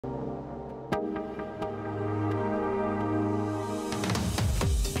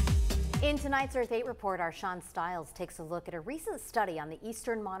In tonight's Earth 8 report, our Sean Stiles takes a look at a recent study on the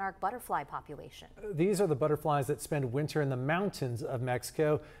eastern monarch butterfly population. These are the butterflies that spend winter in the mountains of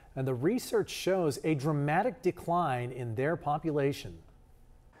Mexico, and the research shows a dramatic decline in their population.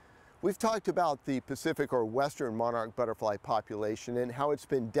 We've talked about the Pacific or western monarch butterfly population and how it's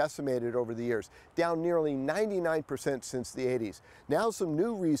been decimated over the years, down nearly 99% since the 80s. Now some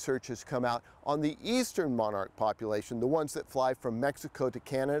new research has come out on the eastern monarch population, the ones that fly from Mexico to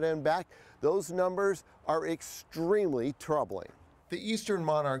Canada and back. Those numbers are extremely troubling. The eastern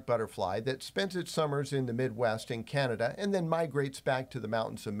monarch butterfly that spends its summers in the Midwest and Canada and then migrates back to the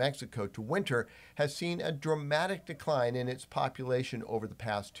mountains of Mexico to winter has seen a dramatic decline in its population over the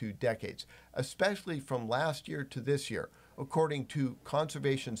past 2 decades, especially from last year to this year, according to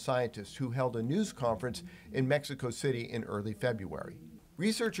conservation scientists who held a news conference in Mexico City in early February.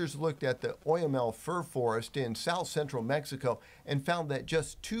 Researchers looked at the oyamel fir forest in south-central Mexico and found that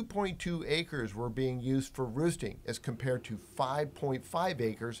just 2.2 acres were being used for roosting as compared to 5.5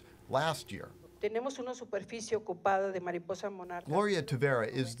 acres last year. Gloria Tavera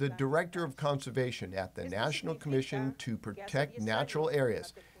is the Director of Conservation at the National Commission to Protect Natural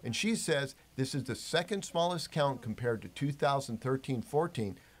Areas, and she says this is the second smallest count compared to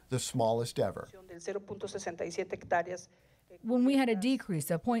 2013-14, the smallest ever. When we had a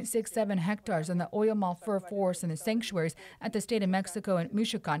decrease of 0.67 hectares in the oyamel fir forest in the sanctuaries at the state of Mexico and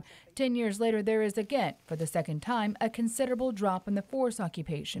Michoacan, 10 years later there is again, for the second time, a considerable drop in the forest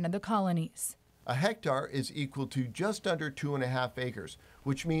occupation of the colonies. A hectare is equal to just under 2.5 acres,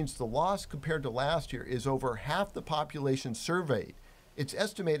 which means the loss compared to last year is over half the population surveyed. It's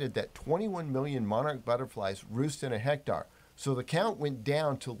estimated that 21 million monarch butterflies roost in a hectare, so the count went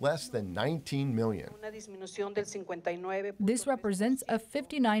down to less than 19 million. This represents a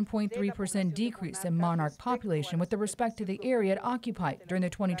 59.3% decrease in monarch population with respect to the area it occupied during the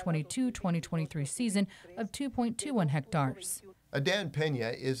 2022-2023 season of 2.21 hectares. Adan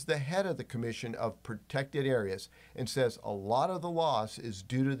Peña is the head of the Commission of Protected Areas and says a lot of the loss is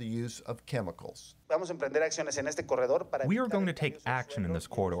due to the use of chemicals. We are going to take action in this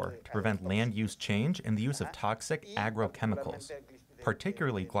corridor to prevent land use change and the use of toxic agrochemicals.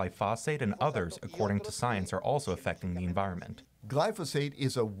 Particularly glyphosate and others, according to science, are also affecting the environment. Glyphosate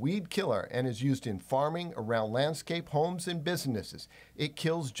is a weed killer and is used in farming, around landscape, homes, and businesses. It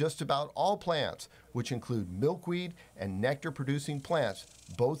kills just about all plants, which include milkweed and nectar-producing plants,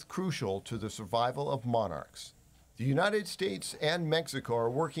 both crucial to the survival of monarchs. The United States and Mexico are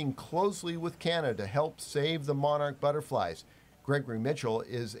working closely with Canada to help save the monarch butterflies. Gregory Mitchell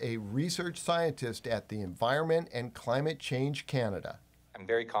is a research scientist at the Environment and Climate Change Canada. I'm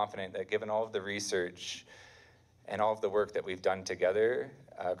very confident that given all of the research and all of the work that we've done together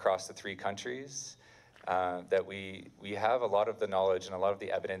across the 3 countries, that we have a lot of the knowledge and a lot of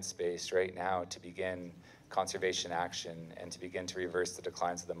the evidence base right now to begin conservation action and to begin to reverse the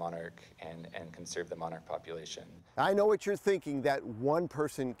declines of the monarch and conserve the monarch population. I know what you're thinking, that one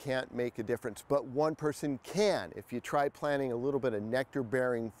person can't make a difference, but one person can. If you try planting a little bit of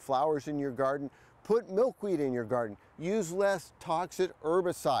nectar-bearing flowers in your garden, put milkweed in your garden, use less toxic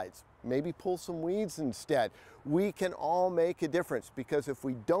herbicides, maybe pull some weeds instead. We can all make a difference, because if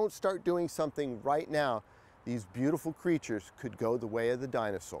we don't start doing something right now, these beautiful creatures could go the way of the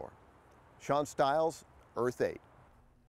dinosaur. Sean Stiles, Earth 8.